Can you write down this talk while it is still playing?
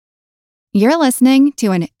You're listening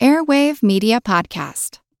to an Airwave Media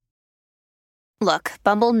Podcast. Look,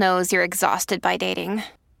 Bumble knows you're exhausted by dating.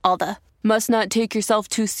 All the, must not take yourself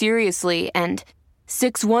too seriously, and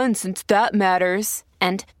 6'1" since that matters,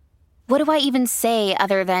 and what do I even say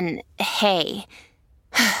other than, hey?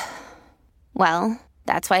 Well,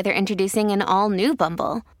 that's why they're introducing an all-new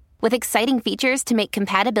Bumble, with exciting features to make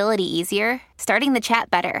compatibility easier, starting the chat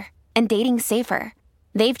better, and dating safer.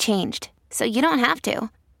 They've changed, so you don't have to.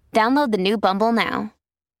 Download the new Bumble now.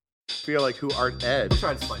 Feel like who art Ed?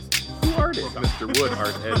 Try to spice it. Who art it? Mr. Wood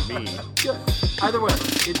art Ed me. Good. Either way,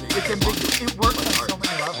 it's ambiguous. It works on so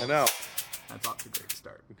many levels. I know. That's off to a great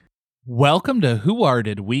start. Welcome to Who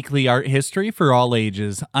Arted, weekly art history for all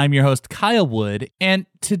ages. I'm your host, Kyle Wood, and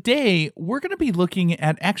today we're going to be looking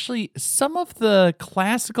at actually some of the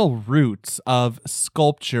classical roots of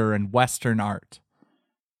sculpture and Western art.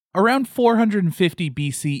 Around 450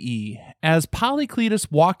 BCE, as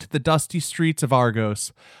Polykleitos walked the dusty streets of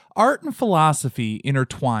Argos, art and philosophy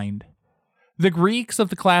intertwined. The Greeks of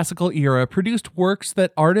the classical era produced works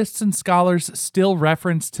that artists and scholars still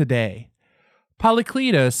reference today.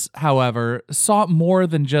 Polykleitos, however, sought more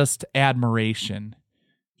than just admiration.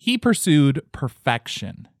 He pursued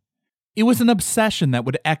perfection. It was an obsession that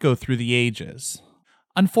would echo through the ages.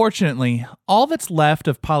 Unfortunately, all that's left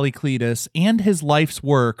of Polykleitos and his life's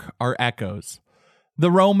work are echoes.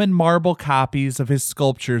 The Roman marble copies of his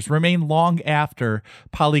sculptures remain long after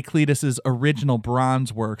Polykleitos' original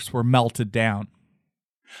bronze works were melted down.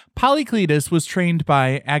 Polykleitos was trained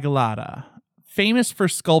by Agelatta, famous for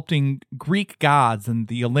sculpting Greek gods and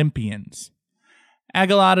the Olympians.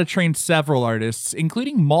 Agelatta trained several artists,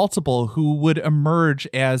 including multiple who would emerge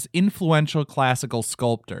as influential classical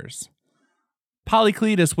sculptors.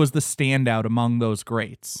 Polykleitos was the standout among those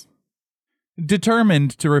greats. Determined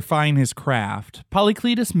to refine his craft,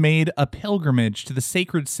 Polykleitos made a pilgrimage to the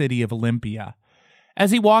sacred city of Olympia. As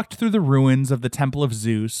he walked through the ruins of the Temple of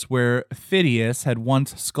Zeus, where Phidias had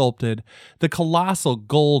once sculpted the colossal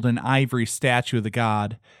gold and ivory statue of the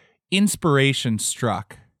god, inspiration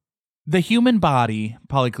struck. The human body,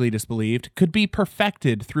 Polykleitos believed, could be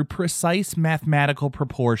perfected through precise mathematical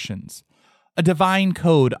proportions, a divine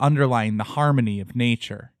code underlying the harmony of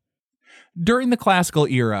nature. During the classical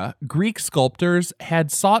era, Greek sculptors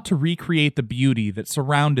had sought to recreate the beauty that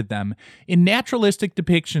surrounded them in naturalistic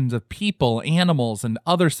depictions of people, animals, and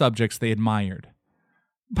other subjects they admired.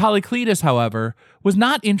 Polykleitos, however, was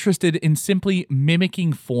not interested in simply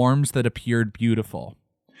mimicking forms that appeared beautiful.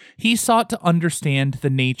 He sought to understand the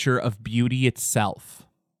nature of beauty itself.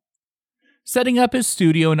 Setting up his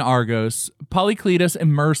studio in Argos, Polykleitos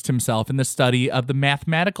immersed himself in the study of the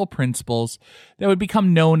mathematical principles that would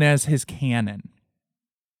become known as his canon.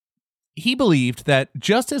 He believed that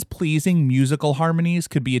just as pleasing musical harmonies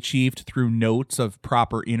could be achieved through notes of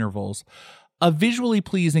proper intervals, a visually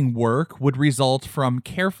pleasing work would result from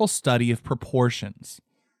careful study of proportions.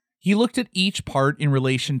 He looked at each part in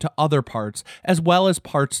relation to other parts, as well as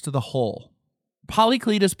parts to the whole.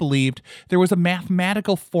 Polykleitos believed there was a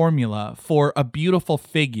mathematical formula for a beautiful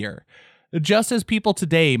figure, just as people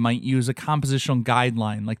today might use a compositional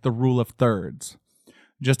guideline like the rule of thirds.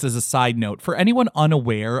 Just as a side note, for anyone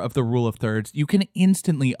unaware of the rule of thirds, you can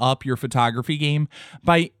instantly up your photography game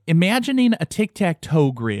by imagining a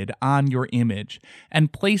tic-tac-toe grid on your image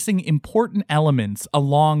and placing important elements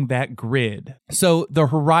along that grid. So the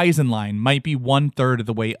horizon line might be 1/3 of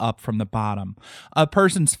the way up from the bottom. A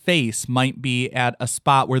person's face might be at a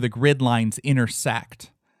spot where the grid lines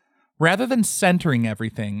intersect. Rather than centering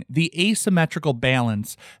everything, the asymmetrical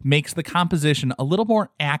balance makes the composition a little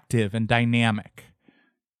more active and dynamic.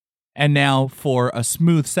 And now, for a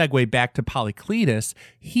smooth segue back to Polykleitos,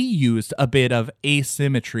 he used a bit of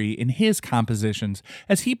asymmetry in his compositions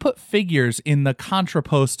as he put figures in the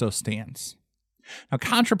contrapposto stance. Now,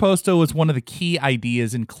 contrapposto was one of the key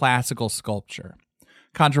ideas in classical sculpture.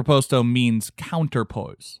 Contrapposto means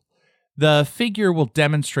counterpose. The figure will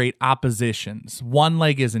demonstrate oppositions. One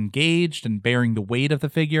leg is engaged and bearing the weight of the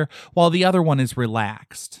figure, while the other one is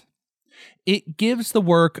relaxed. It gives the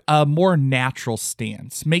work a more natural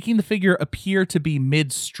stance, making the figure appear to be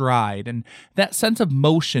mid-stride, and that sense of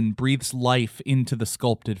motion breathes life into the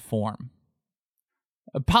sculpted form.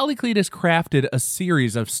 Polykleitos crafted a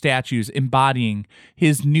series of statues embodying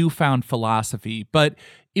his newfound philosophy, but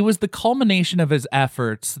it was the culmination of his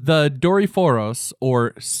efforts, the Doryphoros,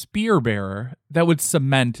 or spear-bearer, that would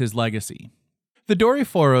cement his legacy. The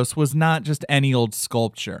Doryphoros was not just any old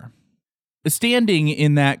sculpture. Standing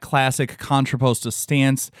in that classic contrapposto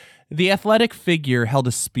stance, the athletic figure held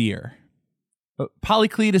a spear.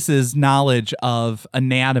 Polykleitos' knowledge of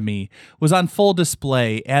anatomy was on full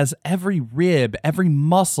display as every rib, every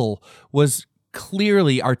muscle was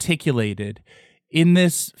clearly articulated in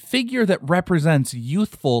this figure that represents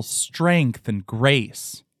youthful strength and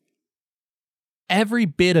grace. Every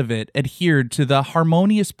bit of it adhered to the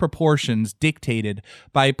harmonious proportions dictated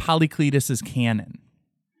by Polykleitos' canon.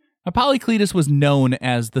 Now, Polykleitos was known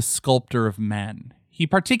as the sculptor of men. He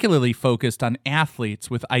particularly focused on athletes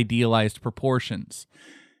with idealized proportions.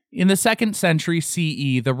 In the 2nd century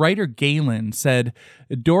CE, the writer Galen said,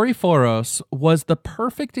 Doryphoros was the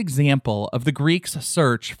perfect example of the Greeks'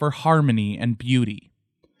 search for harmony and beauty.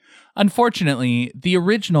 Unfortunately, the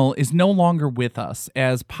original is no longer with us,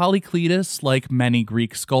 as Polykleitos, like many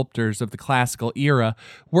Greek sculptors of the classical era,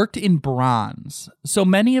 worked in bronze, so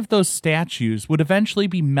many of those statues would eventually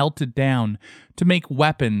be melted down to make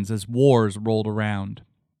weapons as wars rolled around.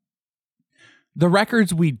 The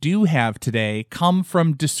records we do have today come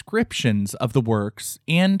from descriptions of the works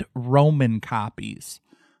and Roman copies.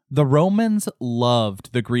 The Romans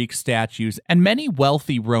loved the Greek statues, and many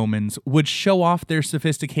wealthy Romans would show off their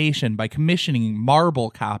sophistication by commissioning marble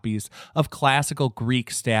copies of classical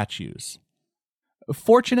Greek statues.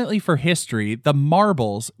 Fortunately for history, the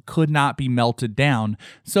marbles could not be melted down,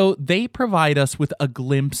 so they provide us with a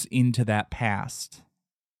glimpse into that past.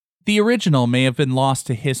 The original may have been lost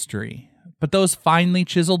to history, but those finely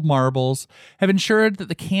chiseled marbles have ensured that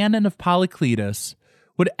the canon of Polykleitos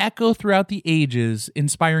would echo throughout the ages,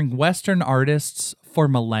 inspiring Western artists for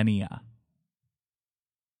millennia.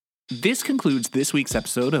 This concludes this week's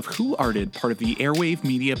episode of Who Arted, part of the Airwave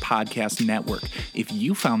Media Podcast Network. If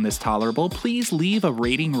you found this tolerable, please leave a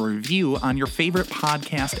rating or review on your favorite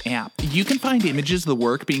podcast app. You can find images of the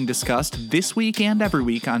work being discussed this week and every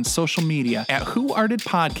week on social media at Who Arted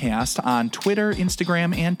Podcast on Twitter,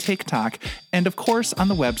 Instagram, and TikTok, and of course on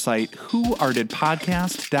the website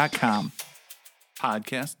whoartedpodcast.com.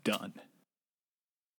 Podcast done.